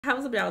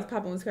How's up, y'all? It's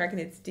poppin', what's cracking?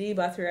 It's D.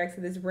 About to react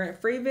to this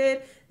rent-free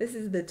vid. This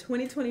is the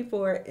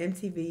 2024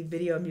 MTV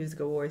Video Music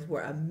Awards.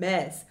 Were a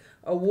mess.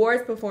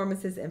 Awards,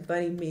 performances, and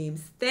funny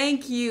memes.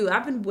 Thank you.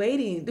 I've been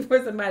waiting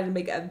for somebody to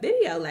make a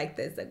video like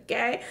this,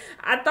 okay?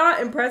 I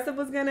thought Impressive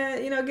was gonna,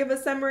 give a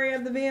summary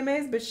of the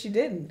VMAs, but she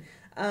didn't.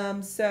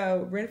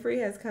 So Rent-Free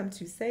has come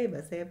to save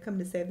us. They have come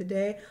to save the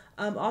day.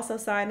 Also,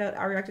 side note,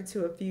 I reacted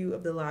to a few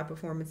of the live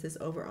performances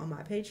over on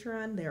my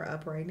Patreon. They're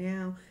up right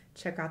now.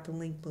 Check out the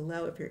link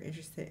below if you're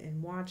interested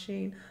in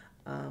watching.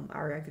 I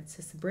reacted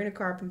to Sabrina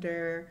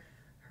Carpenter,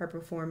 her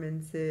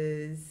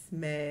performances,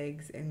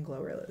 Meg's, and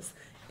Glorilla's.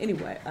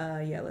 Anyway,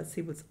 yeah, let's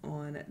see what's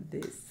on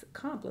this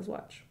comp. Let's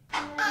watch.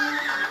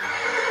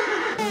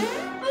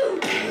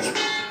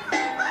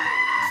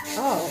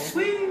 Oh.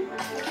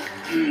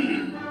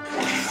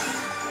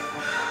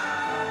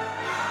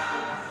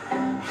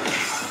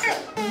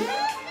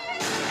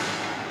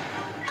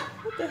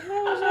 What the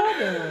hell is y'all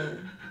doing?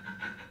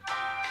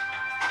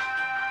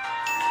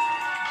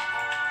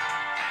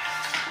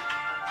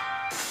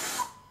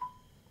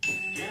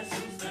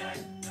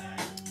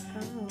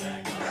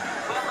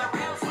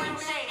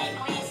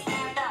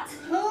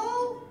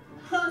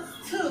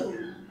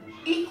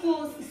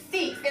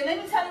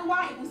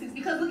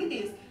 Because look at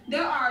this,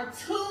 there are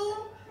two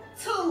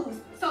twos,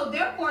 so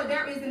therefore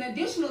there is an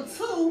additional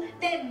two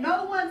that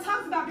no one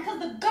talks about because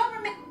the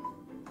government.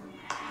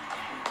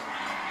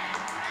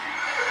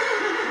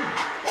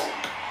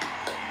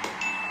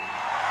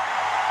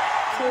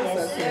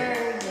 Yes,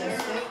 sir.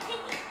 Yes, sir.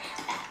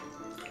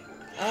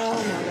 Oh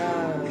my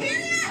God.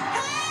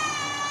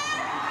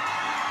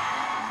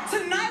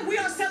 Tonight we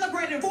are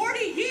celebrating 40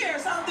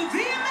 years of the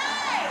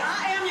VMAs.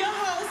 I am your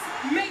host,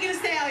 Megan Thee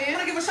Stallion. I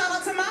want to give a shout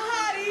out to my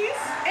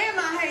hotties and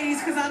my Hades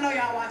because I know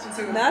y'all watching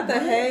too. Not the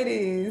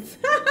Hades.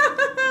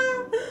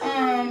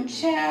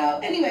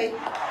 Child. Anyway.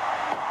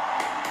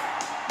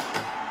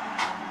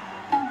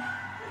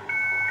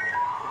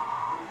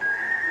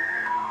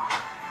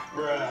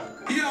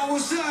 Yo,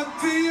 what's up,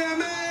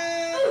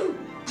 VMA?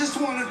 Just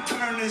want to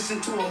turn this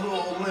into a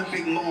little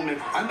Olympic moment.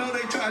 I know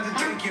they tried to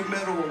take your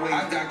medal away.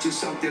 I got you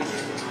something.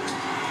 Thank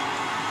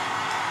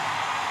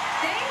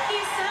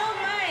you so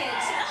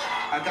much.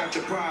 I got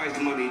your prize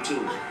money,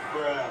 too.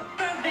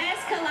 For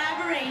best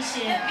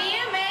collaboration, the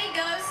VMA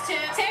goes to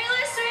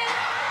Taylor Swift.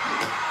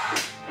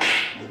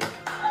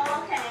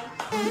 Oh, okay.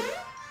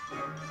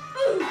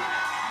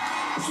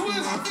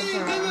 Swift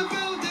in the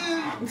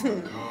building.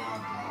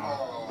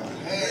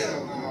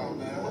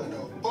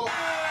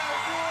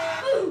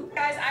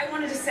 Guys, I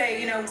wanted to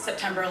say,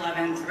 September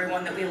 11th,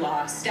 everyone that we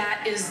lost,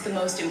 that is the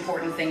most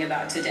important thing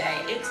about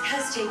today. It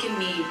has taken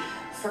me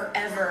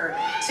forever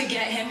to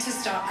get him to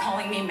stop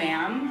calling me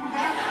ma'am.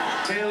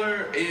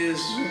 Taylor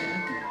is,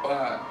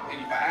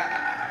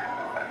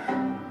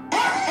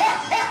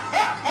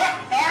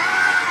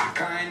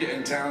 kind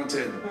and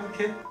talented.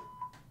 Okay.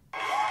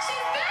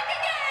 She's back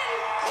again!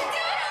 She's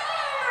doing it all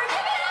over!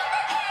 Give it up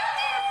for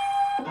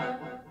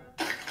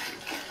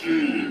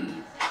Candy!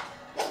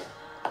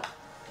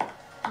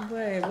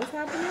 Wait, what's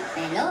happening?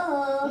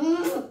 Hello!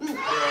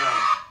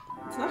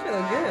 It's not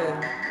feeling good.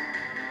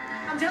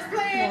 I'm just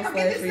playing. Come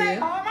get this thing.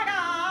 Oh my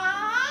God!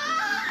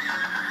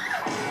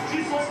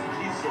 Jesus.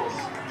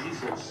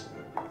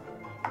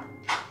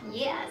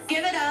 Yes.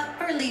 Give it up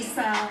for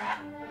Lisa.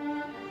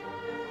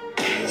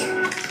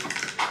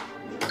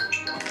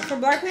 For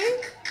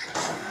Blackpink?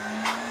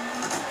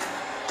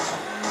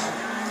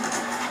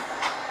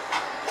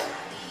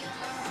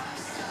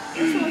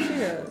 Which one she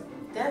got?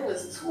 That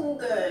was too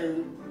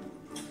good.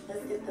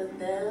 Let's get the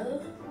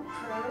bell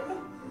curve.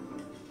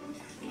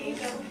 Here you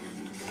go.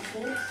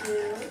 Thank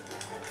you.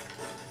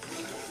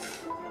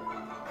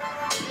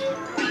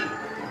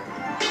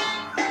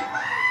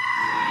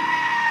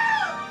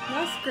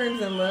 My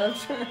screams in love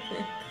track.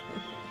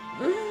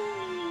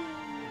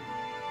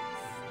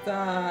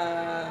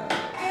 Stop.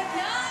 Good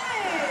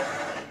night.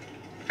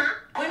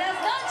 Buenas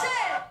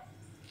noches.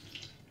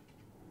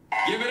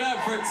 Give it up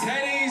for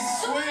Teddy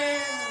Swing.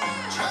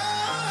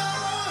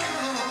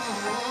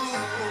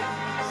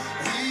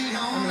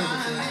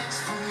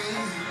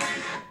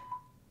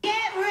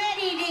 Get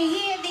ready to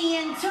hear the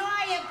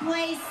entire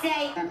place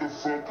say,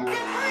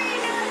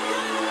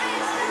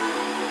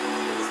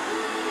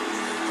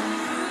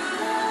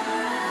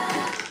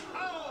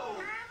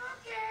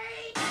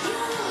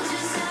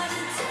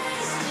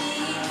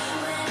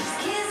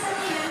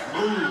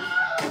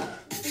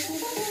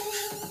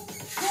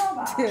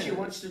 She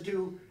wants to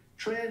do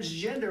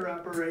transgender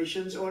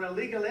operations on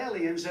illegal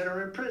aliens that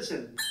are in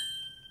prison.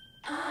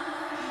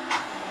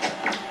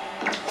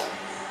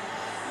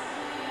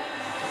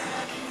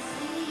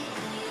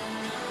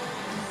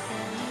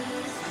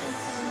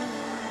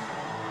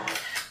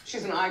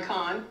 She's an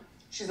icon,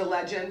 she's a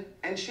legend,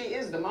 and she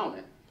is the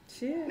moment.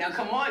 She is. Now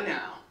come on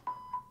now.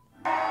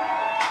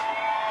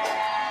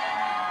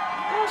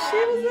 Oh, she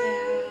was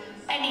there.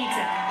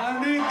 Anita.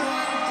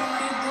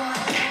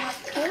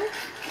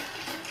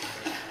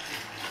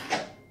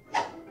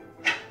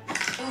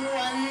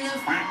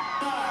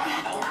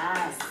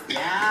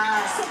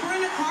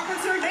 Sabrina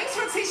Carpenter, thanks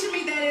for teaching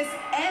me that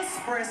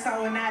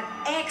espresso and not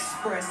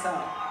espresso.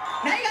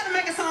 Now you gotta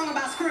make a song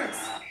about scripts.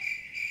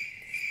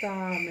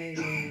 Stop,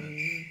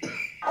 Megan.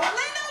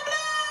 Orlando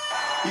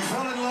Bloom! You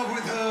fell in love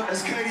with her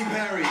as Katy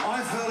Perry.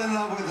 I fell in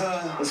love with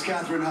her as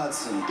Catherine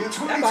Hudson. Your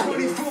That about to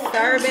be 2024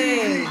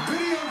 disturbing. MTV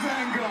Video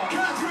Vanguard.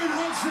 Catherine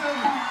Hudson.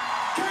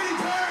 Katy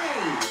Perry.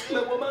 That's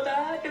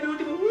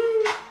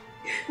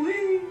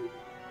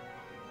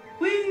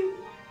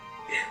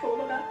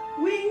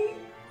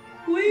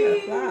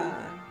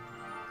fly.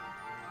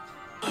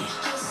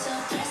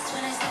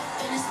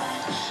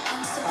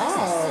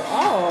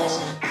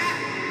 Oh.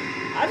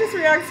 I just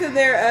reacted to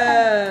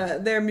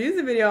their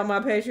music video on my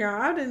Patreon.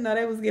 I didn't know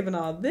they was giving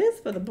all this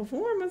for the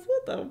performance.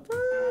 What the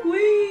fuck?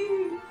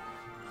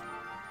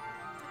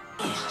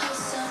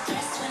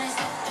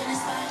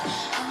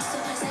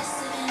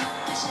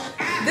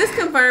 This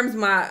confirms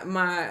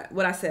my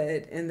what I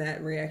said in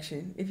that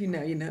reaction. If you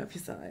know, you know. If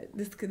you saw it,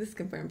 this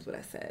confirms what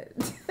I said.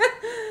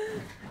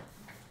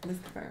 This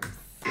confirms.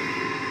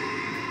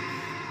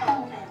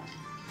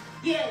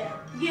 Yeah,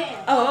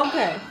 yeah. Oh,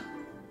 okay.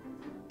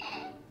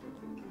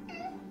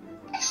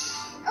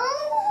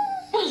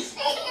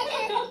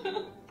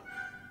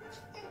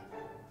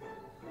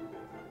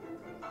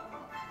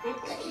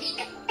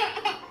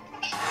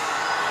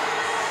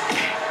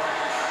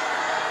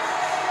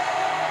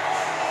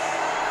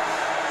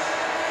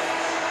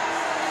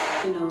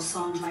 You know,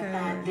 songs like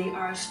that, they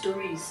are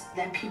stories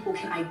that people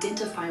can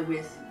identify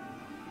with.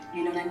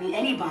 You know what I mean?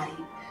 Anybody.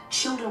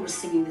 Children were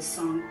singing this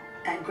song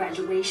at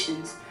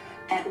graduations,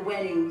 at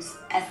weddings,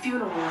 at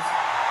funerals.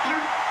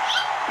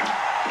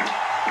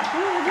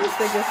 Oh, this is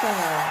a good song.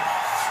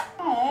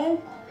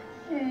 Oh.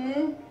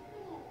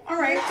 All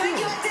right, thank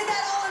you. I did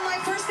that all on my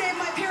first day of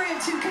my period,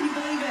 too. Can you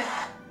believe it?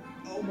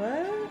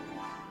 What?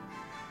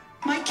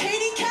 My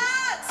Katy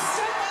Cats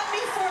stood by me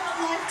for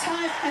a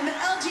lifetime, and the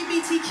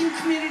LGBTQ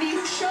community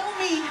who show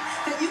me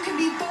that you can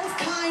be both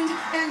kind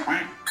and...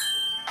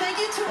 Thank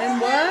you to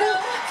Orlando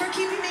for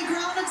keeping me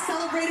grounded,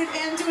 celebrated,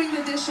 and doing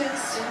the dishes.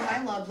 One of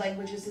my love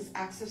languages is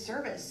acts of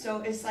service.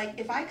 So it's like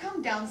if I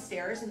come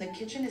downstairs and the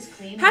kitchen is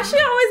clean. Has she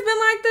always been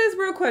like this?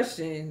 Real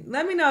question.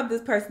 Let me know if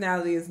this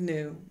personality is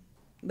new.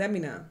 Let me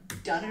know.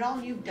 Done it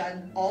all. You've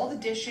done all the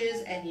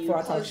dishes and you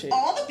closed shit.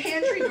 all the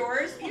pantry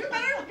doors. You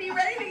better be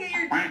ready to get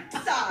your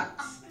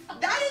socks.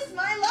 That is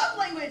my love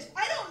language.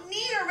 I don't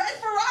need a red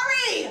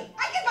Ferrari.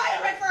 I can buy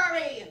a red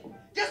Ferrari.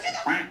 Just do the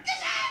dishes.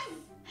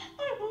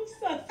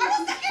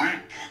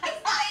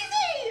 It's not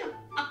easy.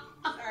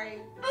 Sorry.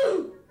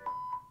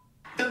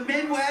 The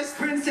Midwest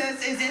Princess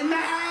is in the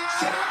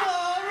house.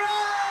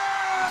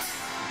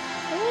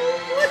 Oh,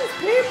 what is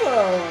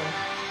people?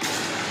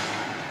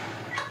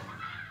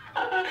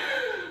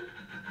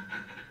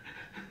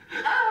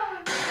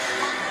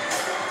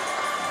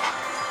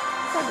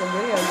 It's like a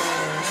video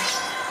game.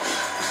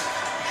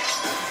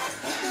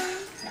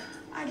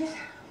 I just...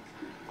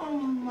 Oh,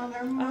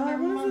 mother.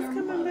 When is this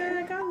coming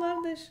back? I love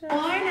this show.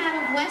 Born out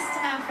of West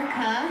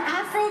Africa,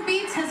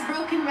 Afrobeats has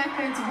broken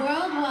records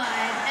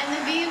worldwide, and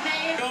the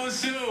VMAs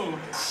Goes to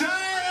Shanell.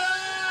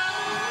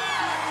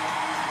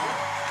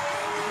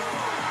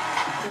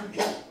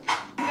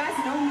 You guys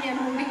know me and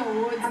holding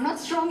awards. I'm not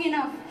strong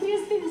enough.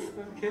 Use this.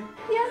 Okay.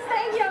 Yes,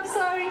 thank you. I'm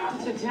sorry.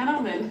 It's a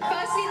gentleman.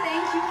 Firstly,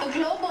 thank you. The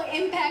global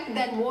impact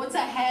that water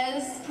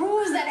has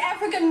proves that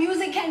African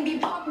music can be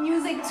pop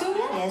music too.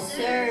 Yes,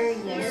 sir.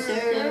 Yes,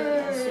 sir.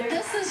 Yes, sir.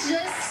 This is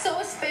just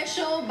so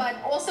special, but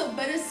also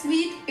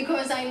bittersweet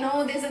because I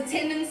know there's a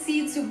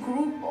tendency to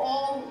group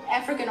all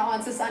African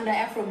artists under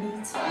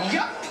Afrobeat.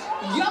 Yup.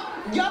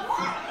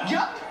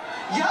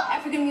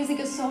 African music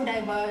is so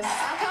diverse.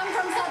 I come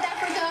from South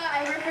Africa.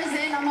 I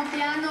represent. I'm a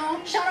piano.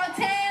 Shout out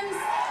Thames,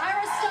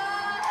 Ira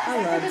Star. I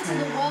love Africa to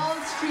the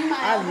world. Stream my I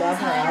album. love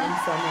her album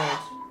so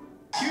much.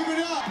 Give it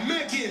up,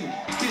 Megan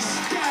Thee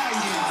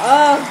Stallion.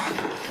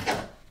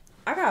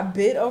 I got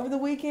bit over the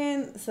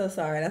weekend, so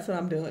sorry. That's what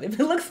I'm doing. If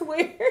it looks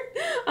weird,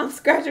 I'm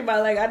scratching my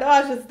leg. I know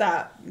I should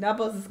stop. You're not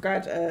supposed to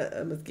scratch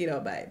a mosquito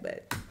bite,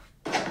 but.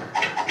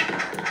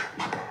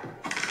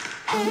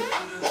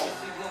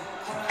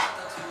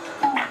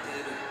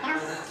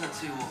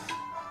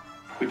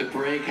 With the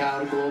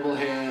breakout global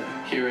hit,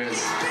 here is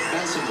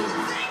Sensible.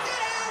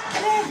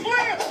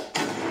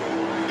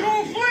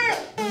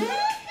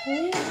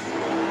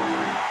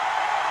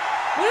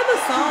 What are the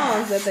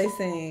songs that they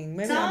sing?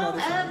 Maybe I know Song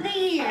the song. of the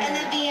Year, and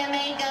the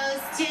VMA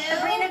goes to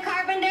Sabrina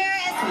Carpenter.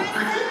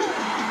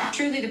 Espresso.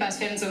 Truly the best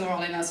fans in the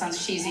world. I know it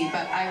sounds cheesy,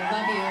 but I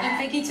love you. And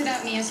thank you to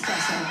that me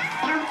espresso.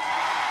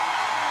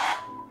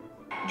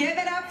 Give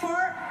it up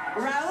for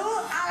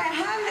Raul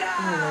Alejandra.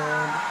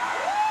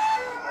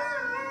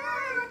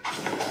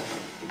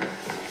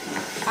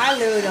 I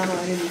literally don't know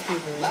any of these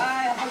people.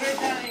 Bye. Have a great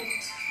time.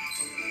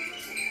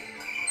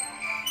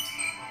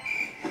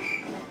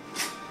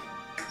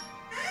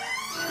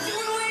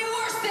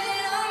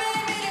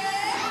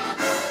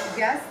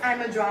 Yes,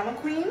 I'm a drama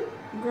queen,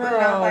 Girl. but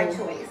not by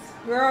choice.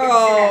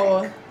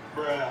 Girl.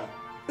 Bruh.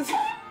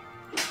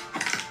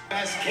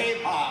 Best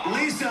K-pop.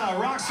 Lisa,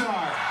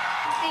 Rockstar.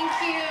 Thank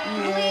you.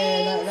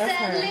 Yeah, that's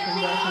her. Louise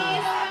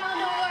Congratulations. around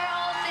the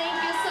world. Thank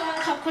you so much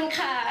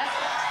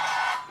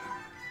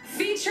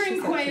Featuring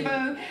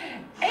Quavo,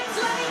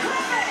 it's Lenny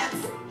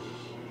Kravitz.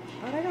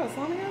 Oh, they got a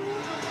song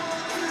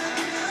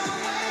together?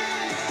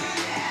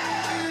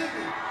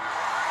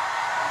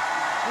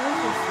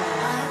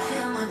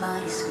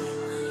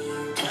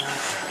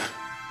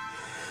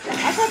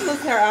 I tried to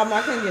listen to her album,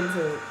 I couldn't get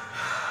into it.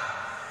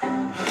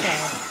 Okay.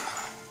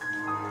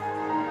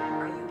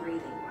 Are you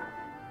breathing?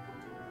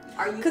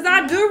 Are you? Because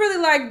I do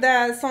really like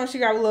that song she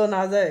got with Lil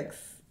Nas X.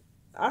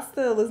 I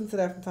still listen to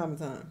that from time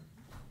to time.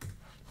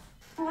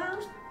 Well,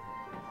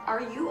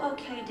 are you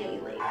okay,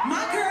 Daily?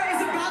 My girl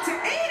is about to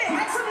eat it.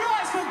 Make some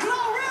noise for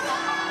Glorilla.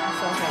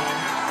 That's okay.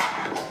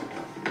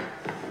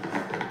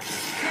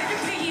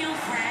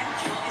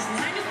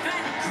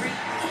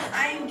 I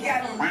ain't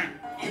got him.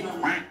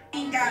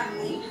 Ain't got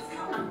me.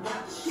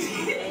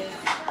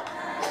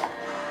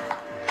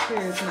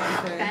 Cheers,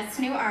 Nate. Best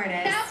new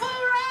artist.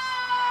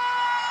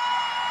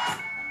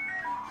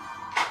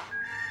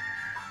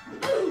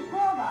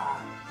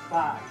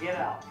 Bye. Get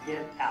out.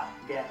 Get out.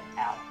 Get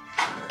out.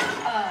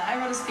 I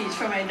wrote a speech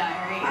for my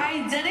diary.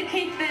 I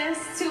dedicate this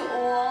to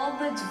all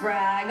the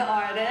drag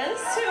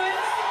artists who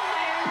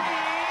inspire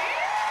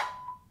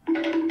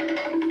me.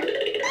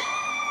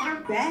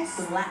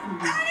 Best Latin.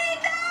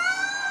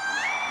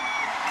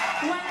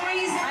 One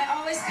reason I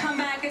always come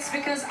back is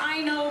because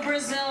I know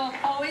Brazil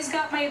always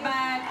got my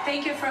back.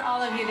 Thank you for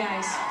all of you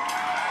guys.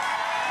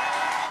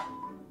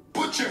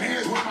 Put your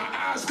hands where my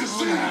eyes can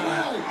see.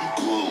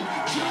 Cool.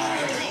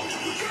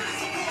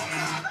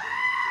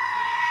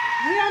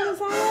 He on the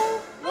song?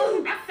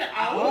 Oh.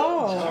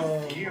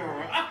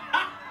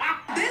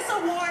 This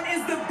award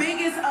is the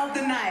biggest of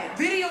the night.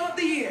 Video of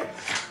the year.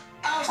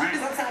 Oh, she's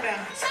upside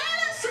down.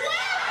 Taylor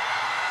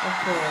Swift! Of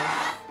course.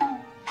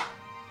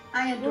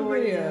 I adore What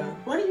you. video?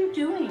 What are you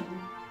doing?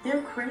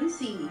 They're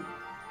crazy.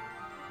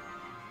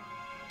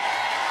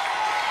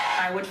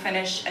 I would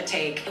finish a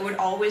take. I would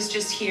always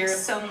just hear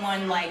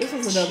someone like This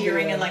was a dope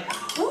cheering video. and like,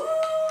 woo!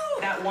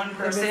 That one the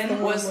person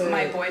one was with-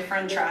 my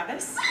boyfriend,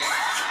 Travis.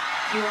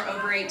 You are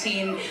over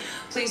 18.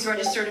 Please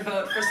register to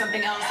vote for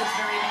something else that's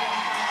very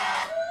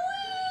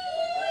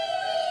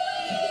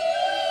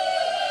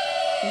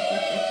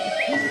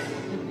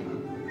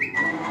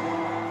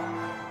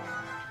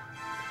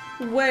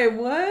Wait,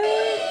 what?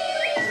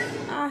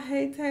 I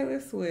hate Taylor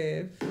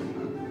Swift.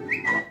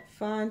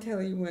 Fine,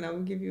 Taylor, you win. I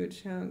will give you a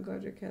chance.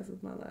 Guard your cast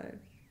with my life.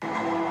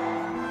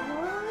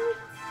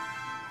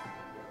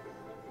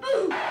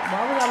 What?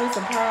 Why would I be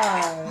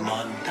surprised?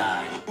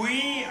 Montage.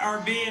 We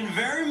are being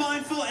very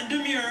mindful and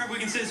demure, we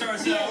can say so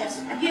ourselves,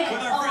 with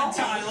our friend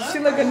Tyler. She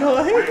look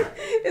annoyed.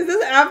 Is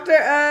this after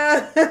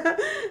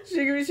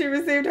she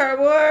received her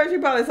award? She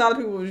probably saw the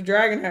people was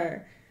dragging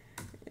her.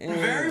 And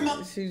Very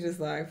she's just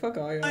like, fuck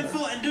all y'all.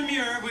 Mindful and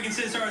demure, we can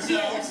say so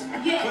ourselves,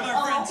 with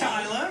our friend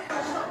Tyler.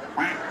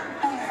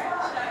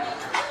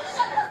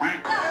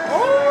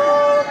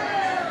 Oh!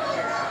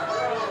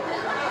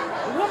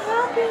 What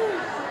happened?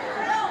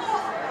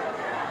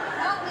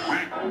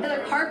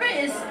 The carpet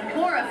is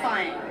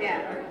horrifying.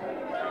 Yeah.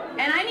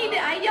 And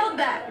I yelled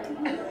back. I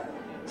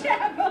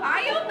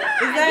yelled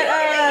back. Is You don't even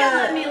that, yell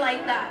at me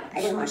like that.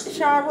 I didn't watch the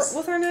Cha, videos,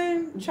 what's her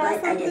name? Cha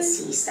but I did something?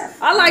 see stuff.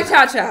 I like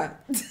Cha Cha.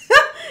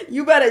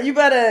 You better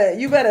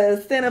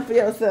stand up for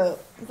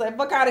yourself. It's like,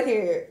 fuck out of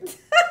here.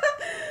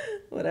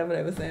 Whatever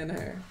they were saying to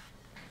her.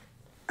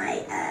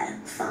 I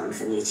found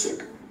from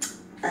YouTube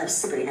of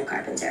Sabrina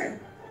Carpenter.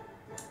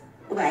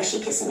 Why is she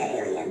kissing an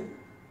alien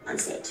on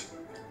stage?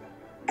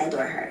 I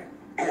adore her.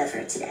 I love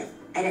her to death.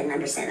 I didn't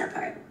understand that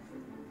part.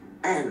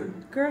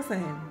 Girl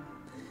saying.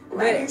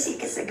 Why did she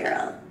kiss a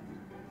girl?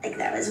 Like,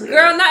 that was weird.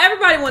 Girl, not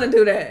everybody want to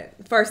do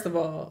that. First of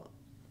all,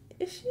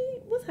 is she?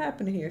 What's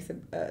happening here?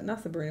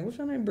 Not Sabrina. What's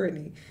your name?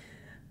 Brittany.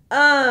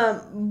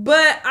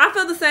 But I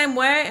felt the same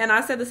way, and I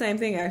said the same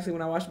thing actually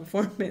when I watched the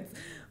performance.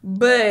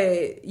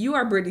 But you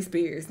are Britney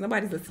Spears.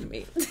 Nobody's listening to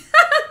me,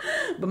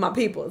 but my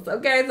peoples.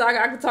 Okay, so I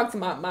can talk to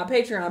my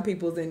Patreon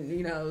peoples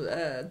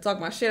and talk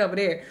my shit over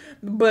there.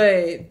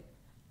 But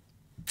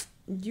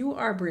you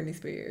are Britney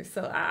Spears,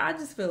 so I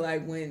just feel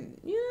like when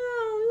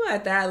you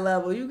at that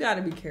level, you got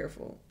to be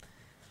careful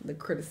the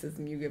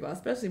criticism you give out,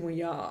 especially when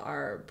y'all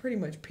are pretty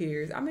much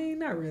peers. I mean,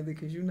 not really,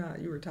 because you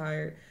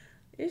retired.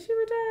 Is she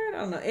retired? I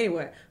don't know.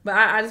 Anyway, but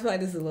I just feel like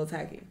this is a little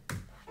tacky.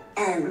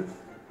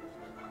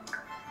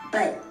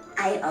 But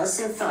I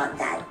also thought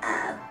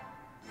that,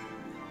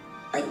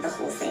 like, the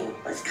whole thing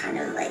was kind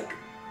of, like,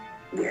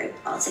 weird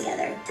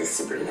altogether. The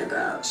Sabrina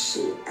girl,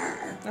 she,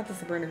 Not the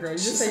Sabrina girl. You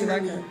just say you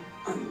like her.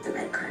 On the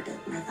red carpet,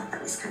 and I thought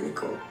that was kind of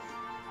cool.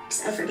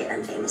 Because I forget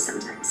I'm famous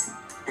sometimes.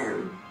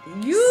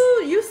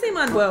 You seem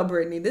unwell,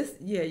 Brittany.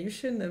 You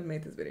shouldn't have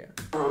made this video.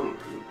 But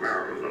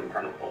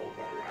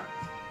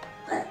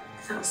I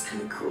thought it was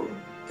kind of cool.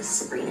 The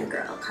Sabrina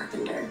girl,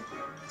 Carpenter.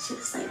 She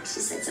said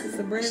something.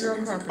 Sabrina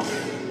girl Carpenter.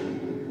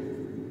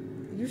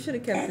 You should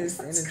have kept this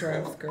in a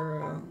dress,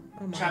 girl.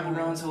 Oh my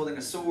Chaperone's holding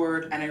a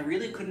sword, and I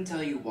really couldn't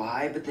tell you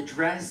why, but the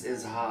dress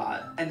is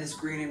hot. And this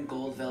green and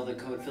gold velvet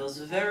coat feels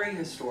very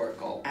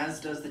historical, as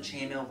does the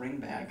chainmail ring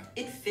bag.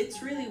 It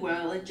fits really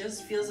well, it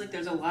just feels like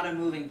there's a lot of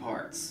moving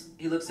parts.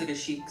 He looks like a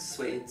chic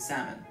suede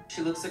salmon.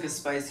 She looks like a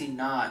spicy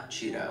not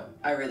Cheeto.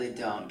 I really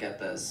don't get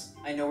this.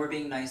 I know we're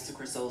being nice to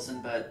Chris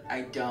Olsen, but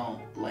I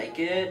don't like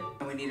it,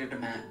 and we needed a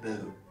matte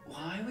boot.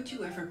 Why would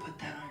you ever put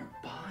that on your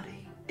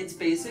body? It's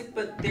basic,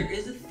 but there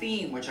is a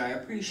theme, which I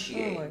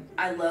appreciate.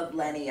 I love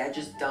Lenny, I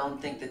just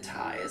don't think the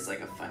tie is like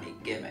a funny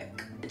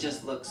gimmick. It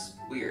just looks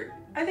weird.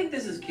 I think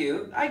this is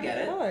cute, I get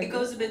it. It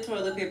goes a bit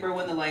toilet paper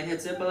when the light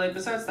hits it, but like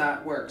besides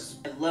that, works.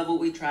 I love what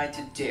we tried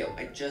to do.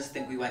 I just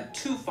think we went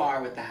too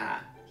far with the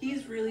hat.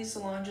 He's really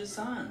Solange's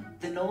son.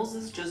 The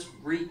Knowleses just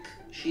reek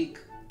chic.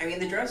 I mean,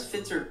 the dress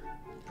fits her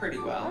pretty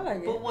well,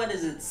 but what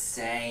is it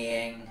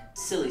saying?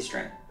 Silly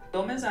string.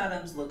 Gomez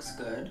Adams looks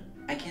good.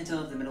 I can't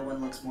tell if the middle one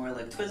looks more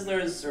like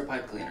Twizzlers or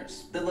pipe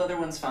cleaners. The leather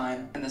one's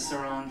fine, and the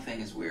sarong thing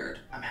is weird.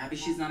 I'm happy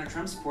she's not a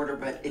Trump supporter,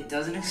 but it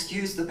doesn't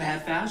excuse the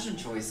bad fashion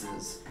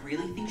choices. I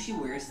really think she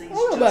wears things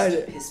just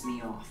to piss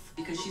me off.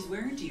 Because she's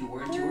wearing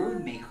Dior, and Dior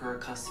would make her a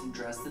custom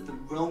dress that the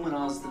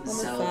Romanovs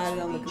themselves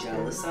would be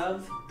jealous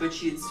of, but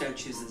she instead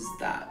chooses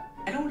that.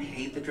 I don't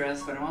hate the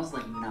dress, but I'm also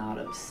like not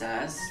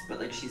obsessed, but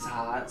like she's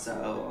hot,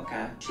 so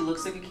okay. She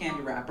looks like a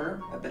candy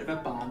wrapper, a bit of a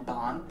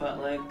bonbon,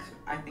 but like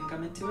I think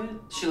I'm into it.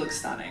 She looks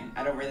stunning.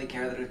 I don't really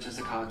care that it's just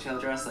a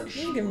cocktail dress, like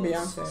she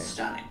looks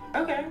stunning.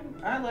 Okay,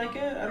 I like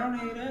it, I don't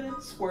hate it,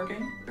 it's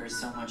working. There's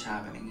so much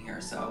happening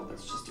here, so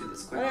let's just do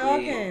this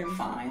quickly.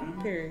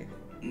 Fine. Period.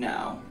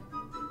 No.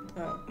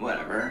 Oh.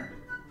 Whatever.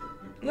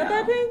 What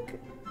that pink?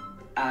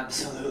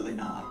 Absolutely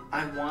not.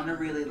 I want to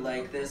really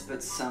like this,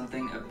 but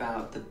something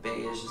about the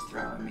beige is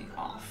throwing me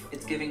off.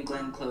 It's giving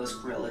Glenn Close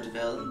Gorilla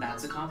DeVille, and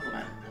that's a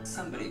compliment.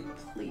 Somebody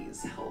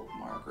please help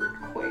Margaret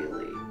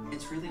Qualley.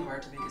 It's really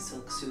hard to make a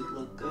silk suit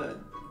look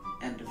good.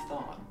 End of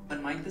thought.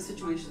 When Mike the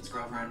Situation's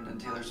girlfriend and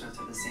Taylor Swift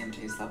have the same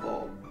taste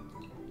level,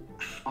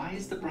 why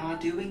is the bra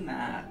doing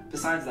that?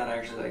 Besides that, I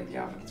actually like the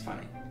outfit, it's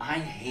funny. I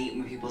hate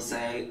when people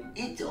say,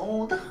 it's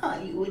old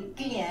Hollywood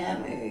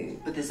glamour.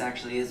 But this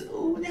actually is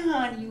old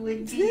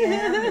Hollywood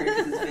glamour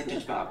because it's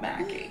vintage Bob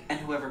Mackie. And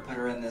whoever put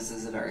her in this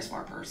is a very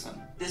smart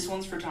person. This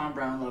one's for Tom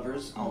Brown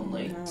lovers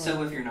only.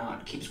 So if you're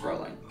not, keep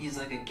scrolling. He's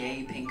like a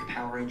gay pink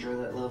Power Ranger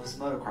that loves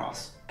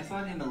motocross. I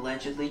thought him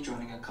allegedly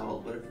joining a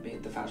cult would have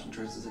made the fashion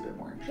choices a bit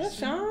more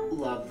interesting.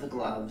 Love the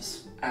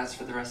gloves. As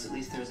for the rest, at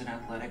least there's an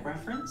athletic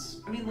reference.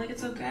 I mean, like,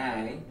 it's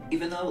okay.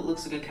 Even though it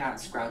looks like a cat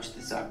scratched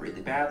this up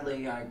really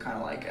badly, I kind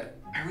of like it.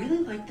 I really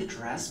like the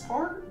dress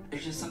part.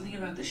 There's just something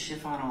about the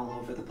chiffon all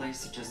over the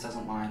place that just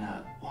doesn't line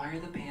up. Why are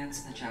the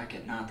pants and the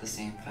jacket not the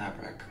same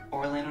fabric?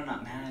 Orlando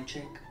not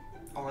magic.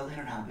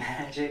 Orlando not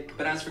magic.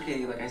 But as for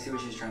Katie, like, I see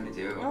what she's trying to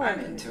do. I'm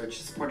into it.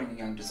 She's supporting a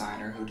young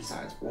designer who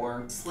decides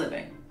war. It's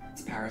living.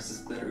 It's Paris's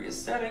glittery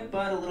aesthetic,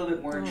 but a little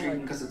bit more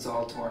intriguing because it's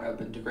all torn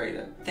up and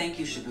degraded. Thank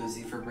you,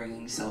 Shabuzi, for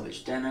bringing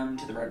selvage denim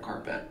to the red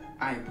carpet.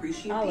 I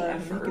appreciate the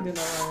effort. You can do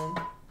my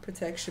own.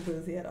 Protect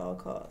Shabuzi at all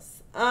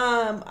costs.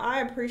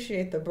 I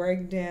appreciate the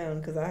breakdown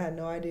because I had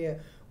no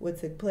idea what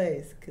took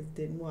place because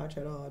didn't watch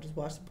at all. Just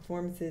watched the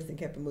performances and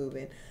kept it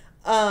moving.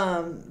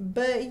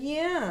 But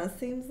yeah,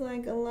 seems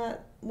like a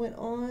lot went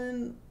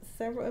on.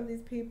 Several of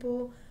these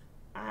people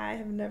I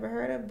have never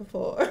heard of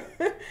before.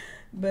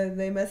 But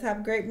they must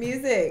have great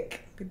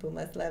music. People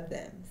must love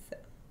them. So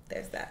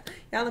there's that.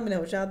 Y'all let me know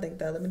what y'all think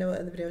though. Let me know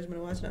what other videos you want to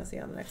watch and I'll see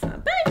y'all the next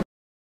time. Bye!